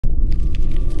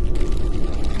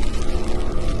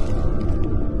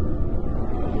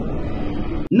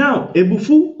Now,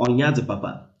 ebufu on yard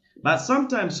papa. But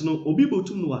sometimes, obi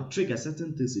botum no trigger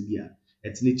certain things here.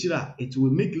 It's nature, it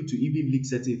will make you to even leak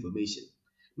certain information.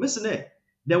 Listen,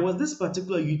 there was this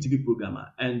particular UTV programmer,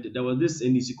 and there was this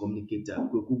NDC communicator,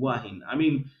 I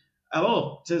mean,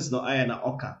 about since no I and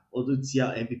Oka, although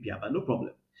tia NPP, but no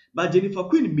problem. But Jennifer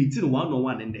Queen meeting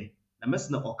 1-on-1 in there. I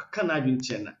must not Oka can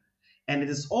China. And it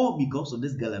is all because of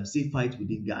this Galamsey fight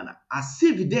within Ghana. As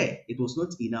if there, it was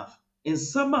not enough. In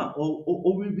summer,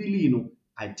 or really,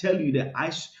 I tell you that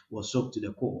I was shocked to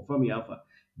the core. From your alpha,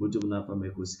 but from my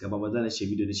Kosika, but was that a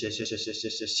video to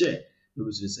share.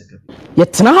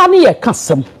 Yet now, near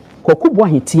custom, Kokubwa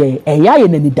hitie, a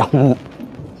yain and the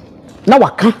now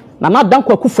waka, na dan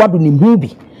Kokufadu ni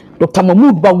movie. Dr.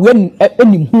 Mahmoud Bawen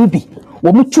any movie.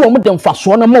 Womutu omudem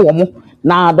fasona mo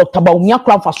na Dr. Baumia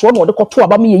Crown fasona or the Kotu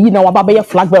Abami yina wabaya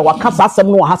flag by waka asem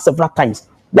no ha several times.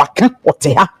 Waka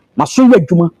oteha, masuya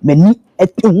juma, meni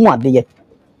etuwa de.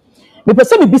 Me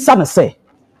pese me bisa na say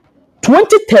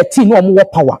 2013 no more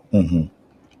power.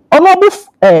 Honorable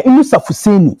Inusa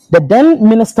Fuseni, the then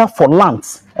Minister for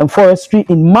Lands and Forestry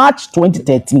in March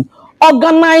 2013,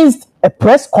 organized a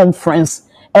press conference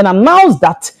and announced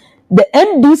that the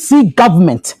NDC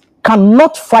government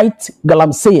cannot fight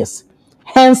Galamseyers,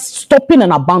 hence stopping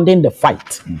and abandoning the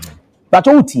fight. But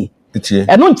it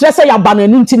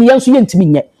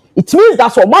means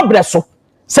that's what my bresso.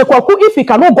 If you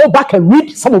cannot go back and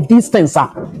read some of these things,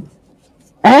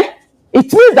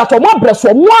 it means that my breast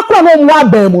or more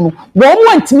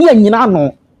want me and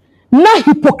no. Not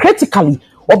hypocritically,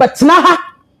 or but naha,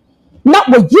 not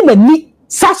what you need.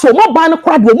 Sasso, my banner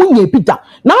cried woman ye pita.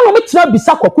 Now, no matter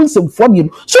Bisako Kunsim from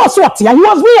you. So, he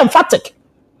was very emphatic.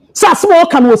 Sasso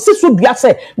can was sister be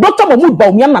say, Dr. Mahmoud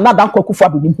Baumian and another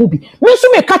Kokufabi in Hubi. Miss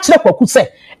you may catch the Koku say,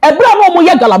 a bravo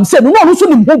Moyagalam said, no, who's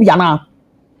in Hubiana.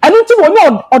 And until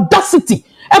your audacity,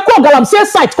 a call Galam say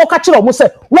site, Kokachel almost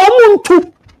said, 1 moon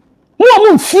 2.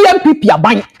 No fear NPP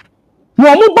abang.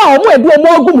 No more do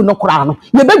more gum no crown.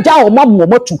 You bet down or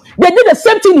mamma too. They did the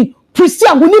same thing in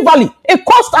Christian Winnie Valley. It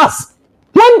cost us.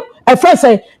 When a friend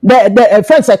say the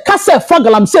friend say Castle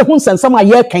Fagalam say who send some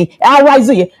year can rise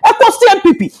here. It cost the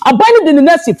NPP. I bind in the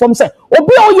nursing from say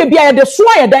Obi all ye be the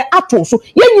swire the atol. So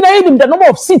you know the number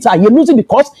of seats are you losing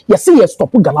because you see you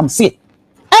stop Galamsey.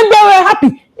 And they were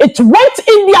happy. It went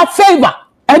in their favor.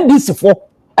 NDC for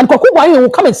and Kokuba will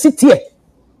come and sit here.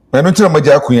 I don't tell my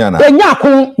Jackuyana.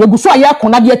 Yaku, Yaguswa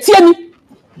Yakuna, Yetiani.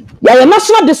 Ya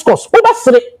national discourse.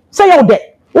 Ubasre, say out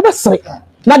there. Ubasre.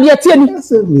 Nadia Tiani.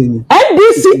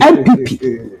 NDC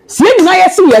NPP. See, I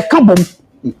see a cabum.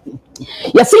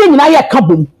 You see, I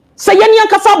cabum. Say, Yan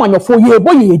Kasama, for your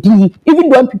boy, even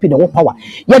though NPP no power.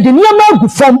 Ya the near man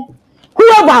from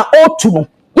whoever ought to know.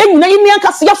 Yan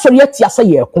Kasia Soyetia say,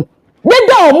 they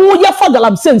don't move your father.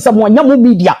 I'm saying someone, Yamu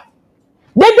media.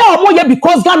 They don't know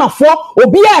because Ghana for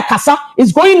Obia Kasa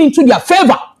is going into their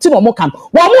favor. Tino Mokan.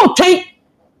 One more train,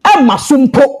 Emma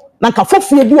Sumpo, Nanka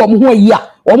Fofi do a year,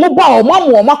 or Moba or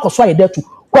Mamma or Marcos Wire there too.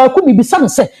 Or could be son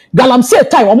say, Galamsey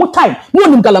time or more time. No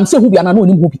one Galamsey who be an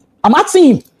anonymous movie. I'm asking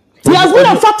him. He has been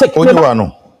emphatic.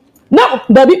 Now,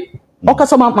 baby,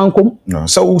 Okasama Mankum. No,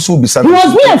 so also be he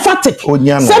was being emphatic.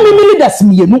 Semi leaders,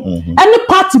 me, any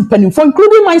party penny for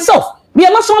including myself. Be a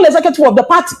national executive of the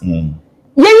party.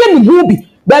 Ye movie,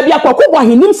 baby, I could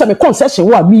he names some concession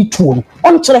where me too.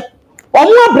 On tre, or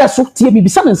more breast of tea be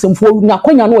some for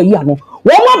Nakoya no yano.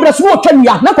 One more breast will tell you,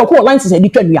 Nako lines is a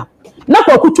different year.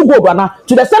 Nako to go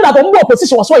to the standard of more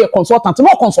position was why a consultant,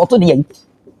 no consultant the end.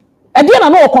 And then I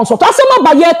know a consult. I said,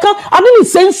 by Yaka, I didn't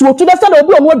say so to the standard of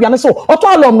more Mobiana so, or to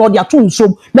allow no their tune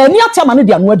so, then near Tamani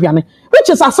and Mobiana, which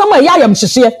is a summer Yam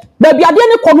Shishia, baby, I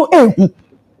didn't call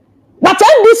but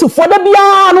NDC for the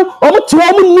piano, or to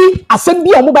me, I said,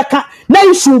 be a mobaka,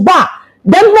 then Shuba,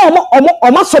 then no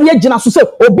or Masonia Genas to say,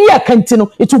 or be a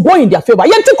cantino, it will go in their favor.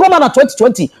 Yet to come out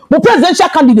 2020, the presidential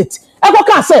candidate.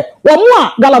 Evoka say, one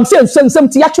more Galamsey send some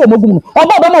Tiacho Mogun, or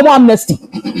Baba amnesty. Is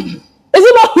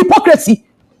it not hypocrisy?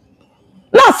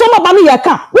 Now, some of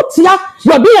Yaka, what's ya?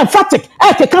 You're being emphatic.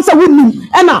 I can cancel with me,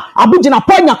 and now Abujina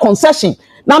point your concession.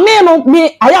 Now,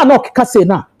 me, I am not Cassay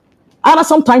now. And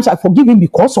sometimes I forgive him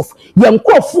because of young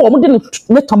call for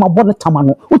let my bonnet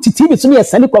tamano. What it is me a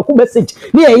send a message.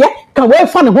 Near can wear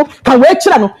fun, can wear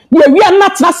channel. Near we are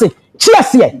not nothing.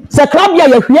 Cheers here. Sacrabia,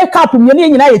 you hear cap in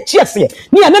your cheers here.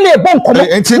 Near any bomb comment.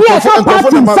 Near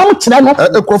some channel.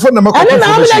 And then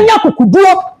I'm could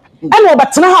do. And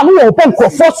but now we open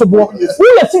for forcible.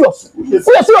 We are serious. We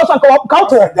are serious and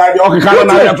counter.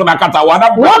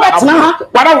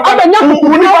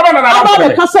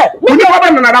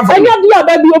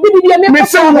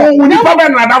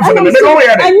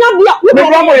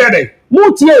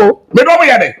 Mutie o. Me do mo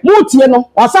yede. Mutie no.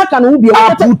 Osaka no ubi.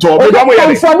 Aputo. Me do mo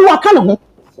yede. For no aka no ho.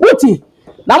 Mutie.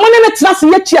 Na mo ne trust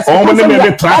ye cheers. O mo ne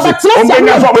me trust. O me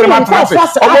nya so mo ma trust.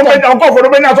 O mo me nya for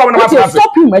me nya so mo ma trust.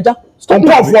 Stop him, Eja. Stop him.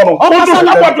 Stop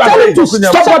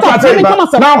what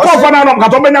now call for now ka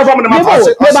to me nya so mo ma trust.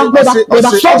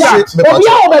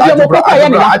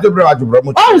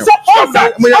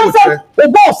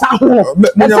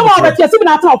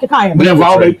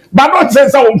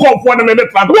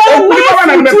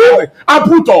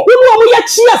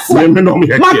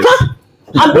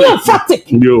 I'm being emphatic.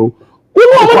 You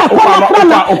know what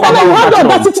and I had the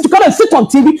audacity to come and sit on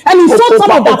TV and insult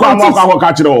some of that.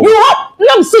 You have,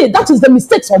 let me say, that is the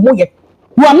mistakes of Moye.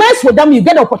 You are nice with them, you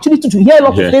get the opportunity to hear a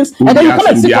lot of things, and then you come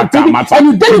and sit on TV and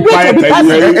you deliberate with the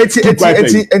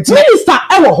Minister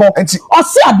Ewo or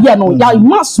say Abiano, ya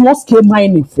mass small scale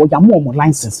mining for your mom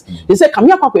license. They say, come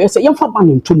here, Papa, say, you're for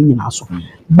banning to me also.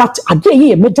 But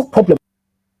again, a major problem.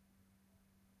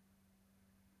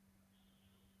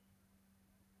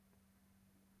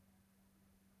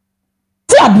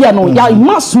 Ya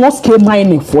mass small scale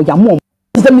mining for your mom.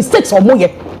 It's the mistakes of Moye.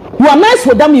 You are nice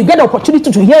with them, you get the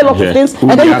opportunity to hear a lot of things,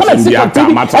 and then you come and sit on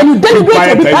TV and you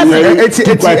deliberate with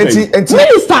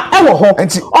Minister Ewo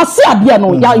or say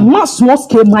Abiano, ya mass small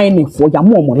scale mining for your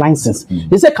mom license.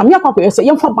 They say, come here, Papa, say,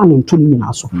 you're for banning to me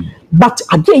also. But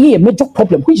again, a major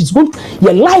problem, which is going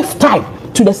your lifetime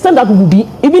to the extent that we will be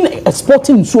even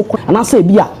exporting so, and I say,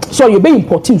 so you're being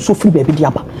importing so free, baby.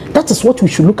 That is what we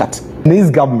should look at. This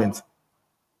government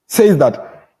says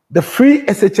that the free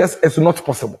SHS is not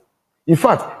possible. In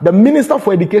fact, the Minister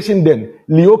for Education then,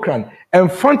 Leo Kran,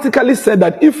 emphatically said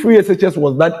that if free SHS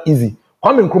was that easy,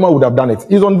 Kwame Nkrumah would have done it.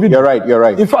 He's on video. You're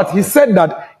right. In fact, he said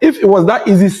that if it was that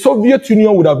easy, Soviet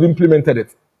Union would have implemented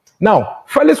it. Now,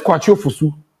 Felix Kwachio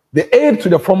Fusu, the aide to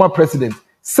the former president,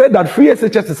 said that free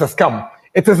SHS is a scam.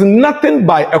 It is nothing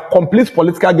but a complete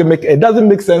political gimmick. It doesn't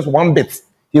make sense one bit.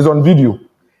 He's on video.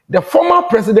 The former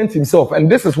president himself, and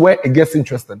this is where it gets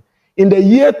interesting, in the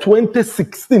year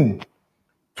 2016,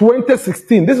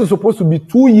 this is supposed to be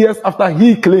 2 years after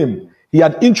he claimed he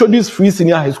had introduced free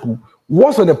senior high school,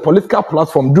 was on a political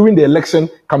platform during the election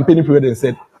campaign period and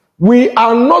said, we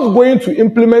are not going to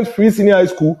implement free senior high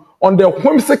school on the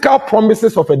whimsical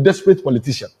promises of a desperate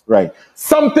politician. Right.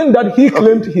 Something that he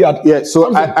claimed he had. Yeah,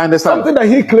 so I understand. Something that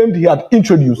he claimed he had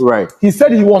introduced. Right. He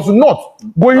said he was not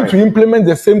going to implement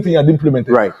the same thing he had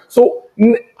implemented. Right. So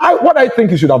what I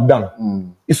think he should have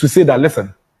done is to say that,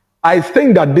 listen, I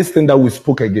think that this thing that we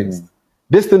spoke against,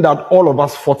 this thing that all of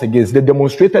us fought against, they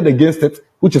demonstrated against it,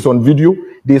 which is on video.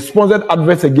 They sponsored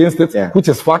adverts against it, which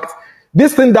is fact.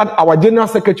 This thing that our General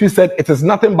Secretary said, it is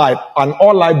nothing but an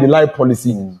all-lie be-lie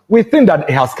policy. We think that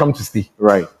it has come to stay.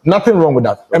 Right. Nothing wrong with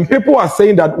that. Okay. And people are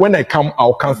saying that when I come,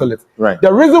 I'll cancel it. Right.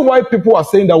 The reason why people are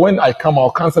saying that when I come, I'll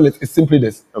cancel it is simply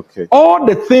this. Okay. All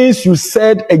the things you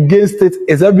said against it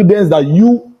is evidence that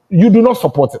you do not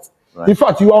support it. Right. In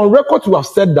fact, you are on record to have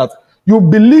said that you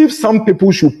believe some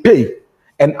people should pay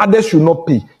and others should not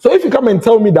pay. So if you come and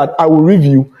tell me that I will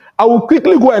review, I will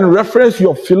quickly go and reference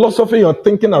your philosophy, your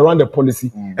thinking around the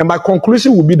policy. And my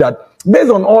conclusion will be that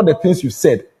based on all the things you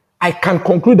said, I can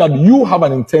conclude that you have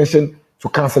an intention to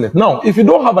cancel it. Now, if you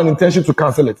don't have an intention to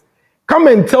cancel it, come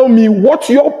and tell me what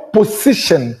your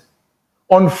position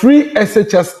on free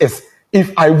SHS is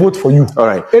if I vote for you. All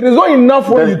right. It is not enough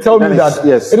when you tell me that.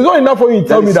 Yes. It is not enough when you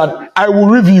tell me that I will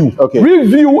review. Okay.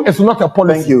 Review is not a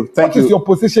policy. Thank you. What is your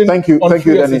position? Thank you,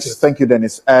 Dennis. SHS? Thank you,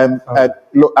 Dennis.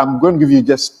 Look, I'm going to give you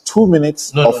just 2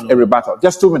 minutes of a rebuttal.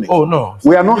 Just 2 minutes. Oh no.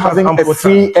 We are not having a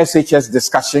free SHS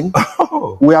discussion.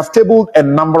 We have tabled a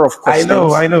number of questions.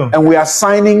 I know. And we are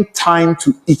assigning time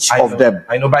to each of them.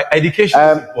 I know. By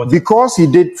education, because he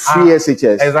did free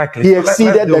SHS, exactly. He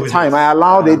exceeded the time. I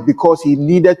allowed it because he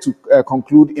needed to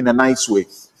conclude in a nice way.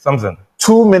 Something.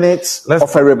 2 minutes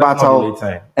of a rebuttal,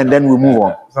 and then we move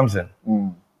on. Something.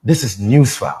 This is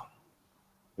news file.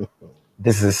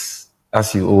 This is,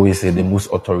 as you always say, the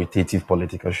most authoritative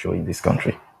political show in this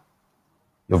country.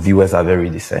 Your viewers are very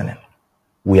discerning.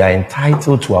 We are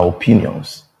entitled to our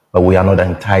opinions, but we are not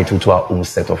entitled to our own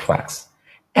set of facts.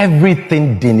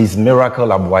 Everything Dennis Miracle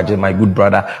Abuaje, my good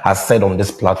brother, has said on this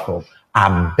platform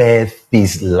are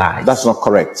bare-faced lies. That's not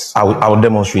correct. I will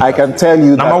demonstrate. I can tell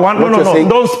you that. Number one, no,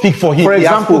 don't speak for him. For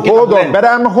example, hold on, but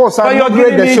I'm host. But you're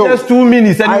giving me just 2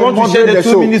 minutes, and you want to share the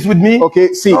 2 minutes with me?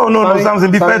 Okay, see. No, something.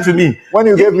 Be fair to me. When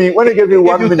you gave me 1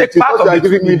 minute, you thought you are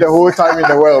giving me the whole time in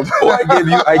the world.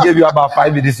 I gave you about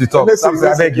 5 minutes to talk.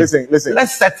 Listen.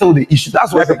 Let's settle the issue.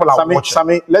 That's why people are watching.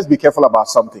 Sammy, let's be careful about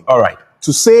something. All right.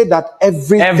 to say that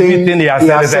everything he has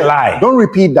said is a lie. Don't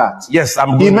repeat that. Yes,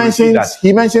 I'm going to repeat that.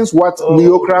 He mentions what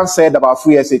Leo Kran said about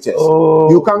free SHS.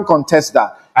 You can't contest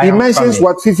that. He mentions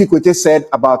what Fifi Kwete said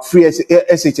about free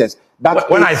SHS.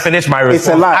 When I finish my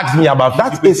response, ask me about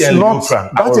that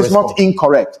is not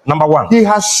incorrect. Number one, he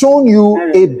has shown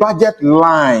you a budget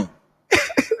line.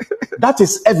 That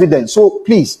is evidence. So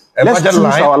please, let's choose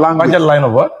our language. Budget line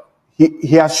of what?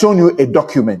 He has shown you a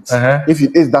document.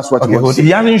 If that's what you want. He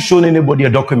hasn't shown anybody a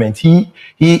document.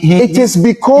 It is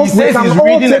because we can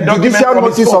all take judicial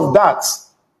notice of that.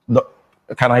 No,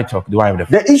 can I talk? Do I have the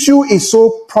floor? The issue is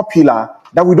so popular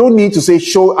that we don't need to say,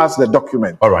 show us the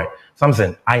document. All right.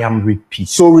 Something I am repeating.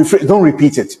 So don't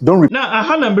repeat it. Don't repeat. Now, I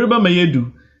have a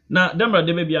mayedu. Now, Demra,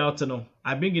 they may be out now.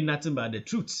 I bring in nothing but the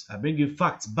truth. I bring you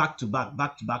facts back to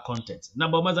back content. Now,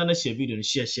 but Mazana share video and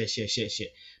share.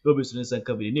 Don't students and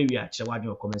cover the new year. Share what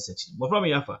your comment section. But from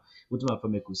Yafa, what my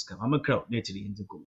from a I'm a crowd later in the go.